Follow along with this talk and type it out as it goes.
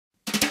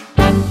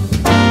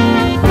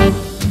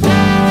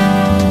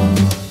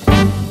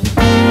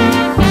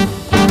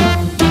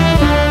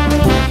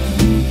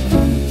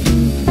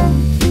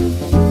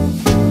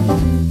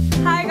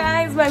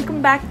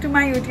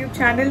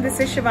channel. This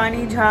is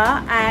Shivani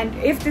Jha, and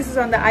if this is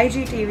on the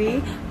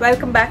IGTV,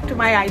 welcome back to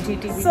my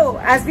IGTV. So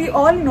as we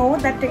all know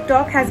that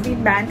TikTok has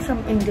been banned from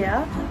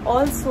India,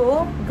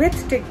 also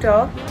with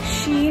TikTok,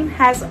 Shein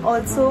has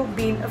also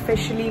been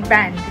officially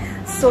banned.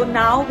 So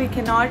now we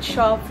cannot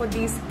shop for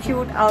these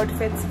cute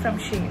outfits from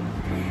Shein.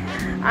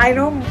 I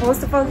know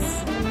most of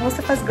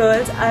us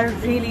girls are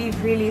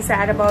really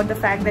sad about the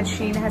fact that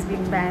Shein has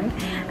been banned,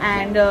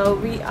 and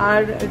we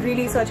are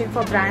really searching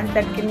for brands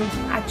that can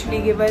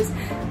actually give us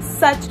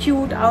such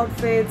cute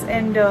outfits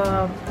and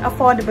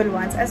affordable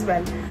ones as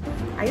well.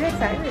 Are you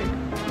excited?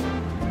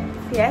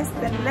 Yes,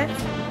 then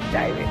let's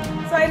dive in.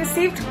 So I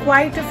received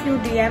quite a few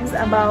DMs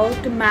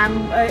about, ma'am,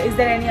 is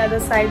there any other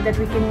site that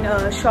we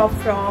can shop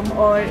from,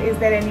 or is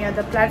there any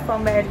other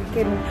platform where we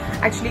can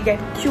actually get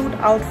cute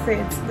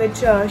outfits, which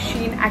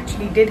Shein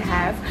actually did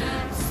have.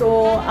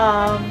 So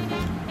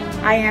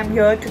I am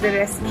here to the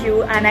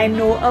rescue, and I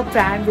know a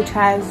brand which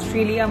has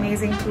really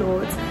amazing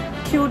clothes,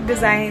 cute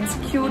designs,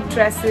 cute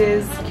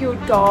dresses, cute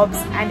tops,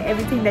 and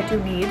everything that you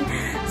need.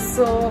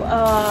 So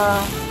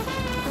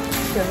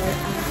here are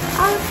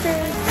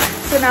outfits.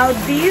 So now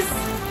these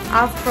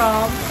are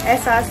from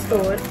SR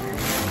store.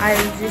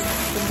 I'll just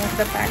remove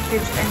the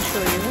package and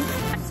show you.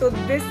 So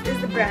this is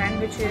the brand,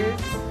 which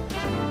is,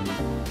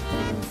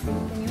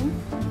 can you?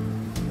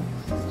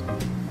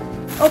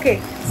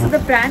 Okay, so the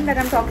brand that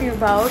I'm talking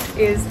about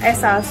is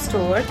SR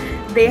store.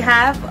 They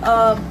have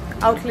a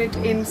outlet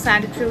in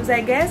Santa Cruz,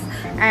 I guess,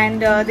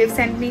 and they've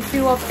sent me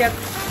few of their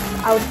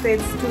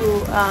outfits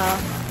to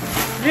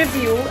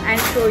review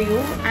and show you,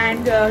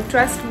 and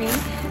trust me,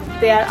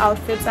 their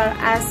outfits are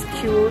as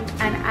cute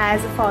and as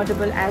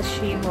affordable as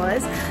Shein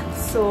was.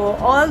 So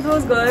all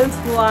those girls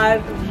who are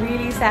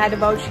really sad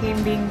about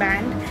Shein being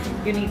banned,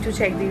 you need to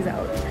check these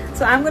out.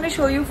 So I'm going to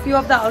show you a few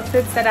of the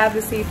outfits that I've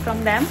received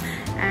from them,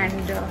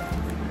 and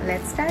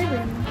let's dive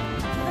in.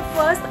 The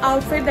first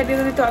outfit that we're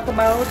going to talk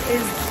about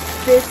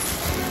is this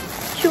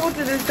cute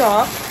little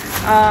top.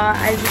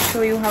 I'll just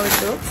show you how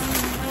it looks.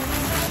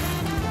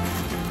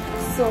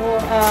 So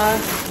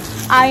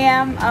I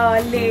am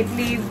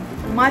lately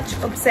much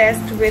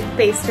obsessed with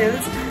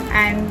pastels,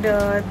 and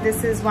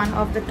this is one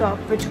of the top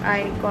which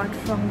I got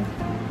from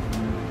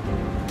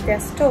their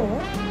store,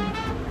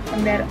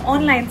 from their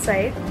online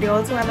site. They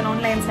also have an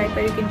online site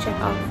where you can check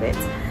outfits.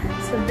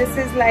 So this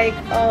is like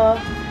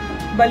a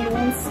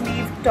balloon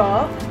sleeve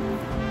top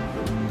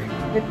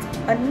with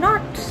a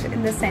knot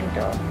in the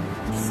center.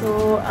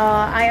 So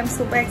I am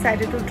super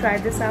excited to try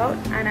this out,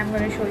 and I'm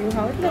going to show you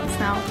how it looks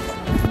now.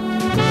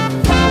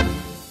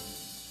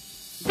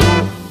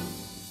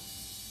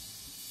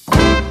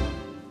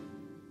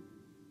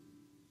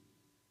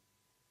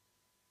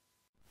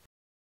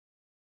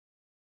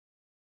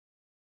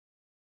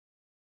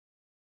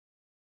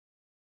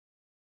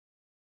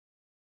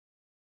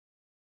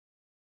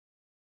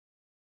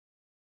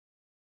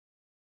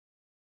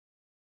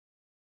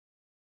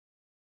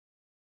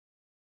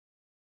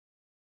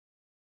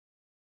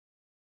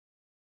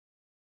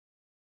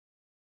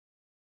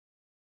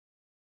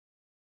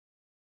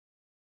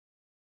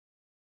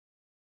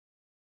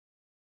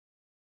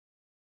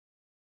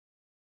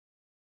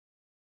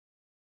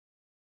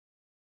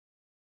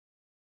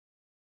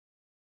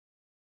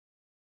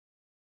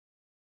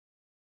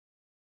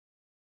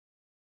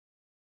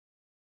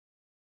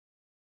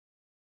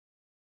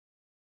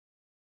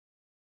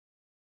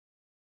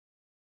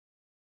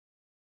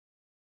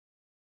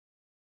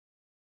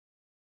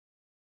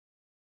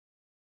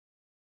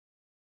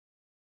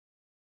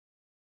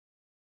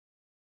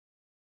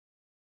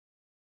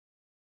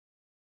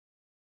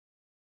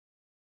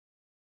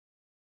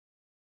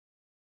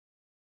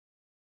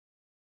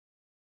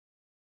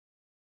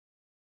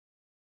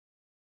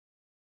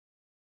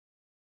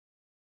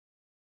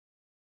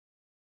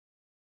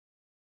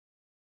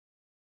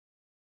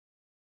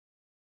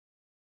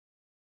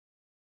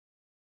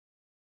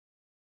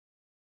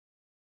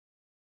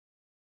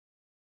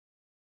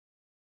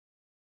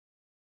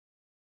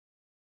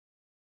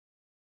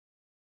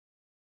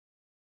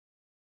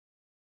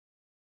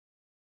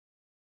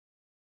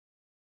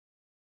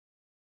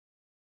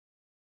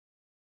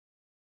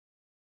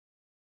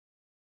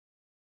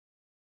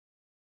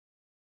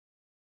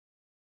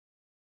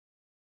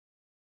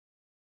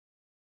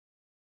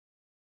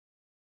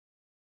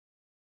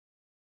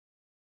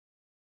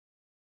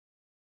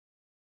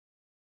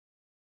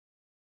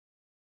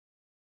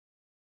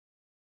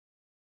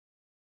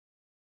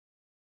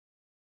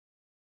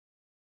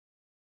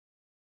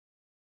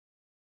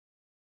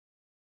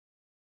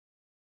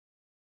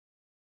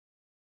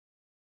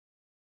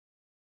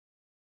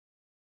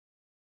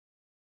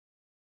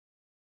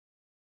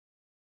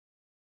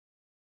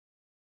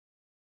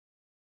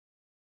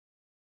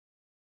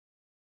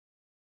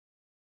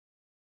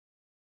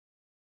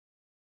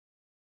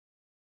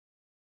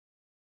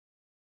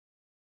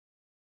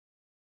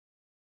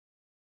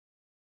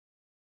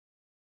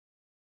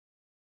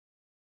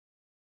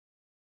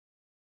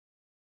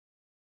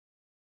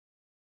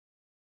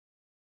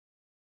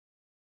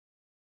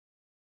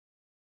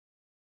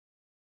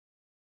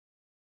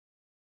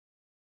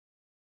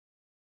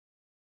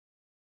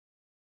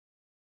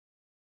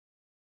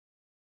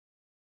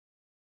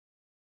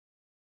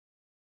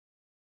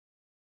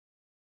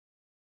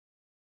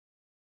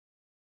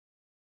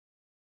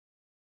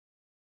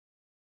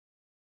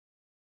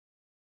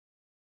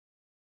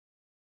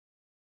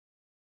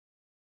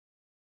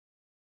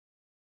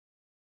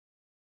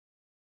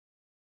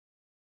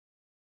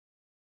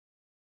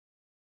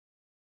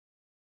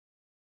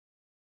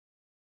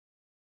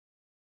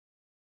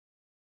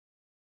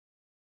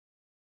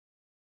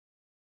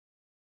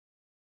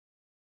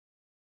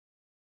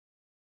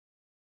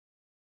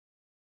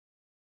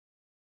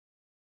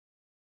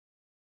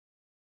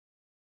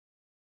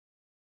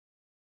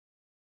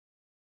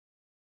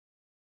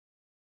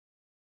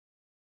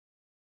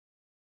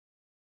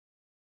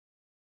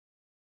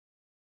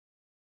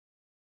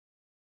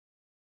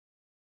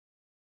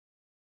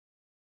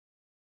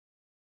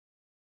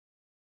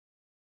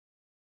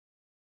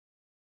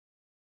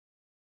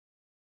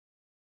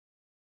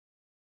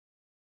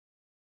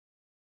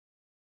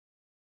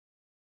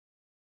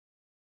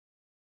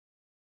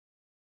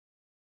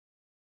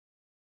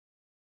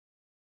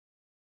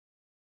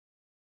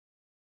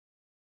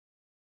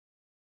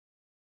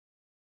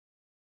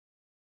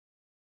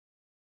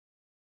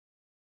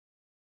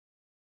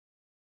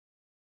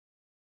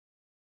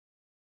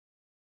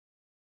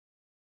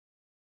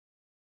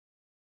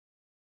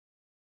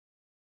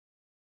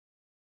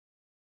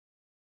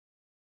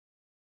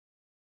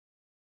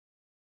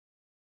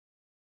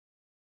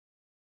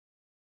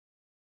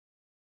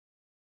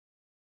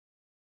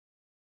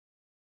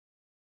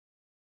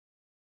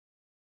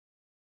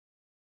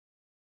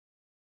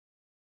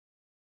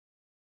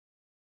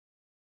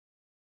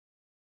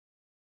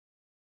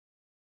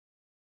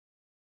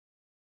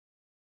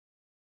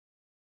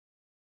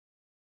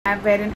 wherein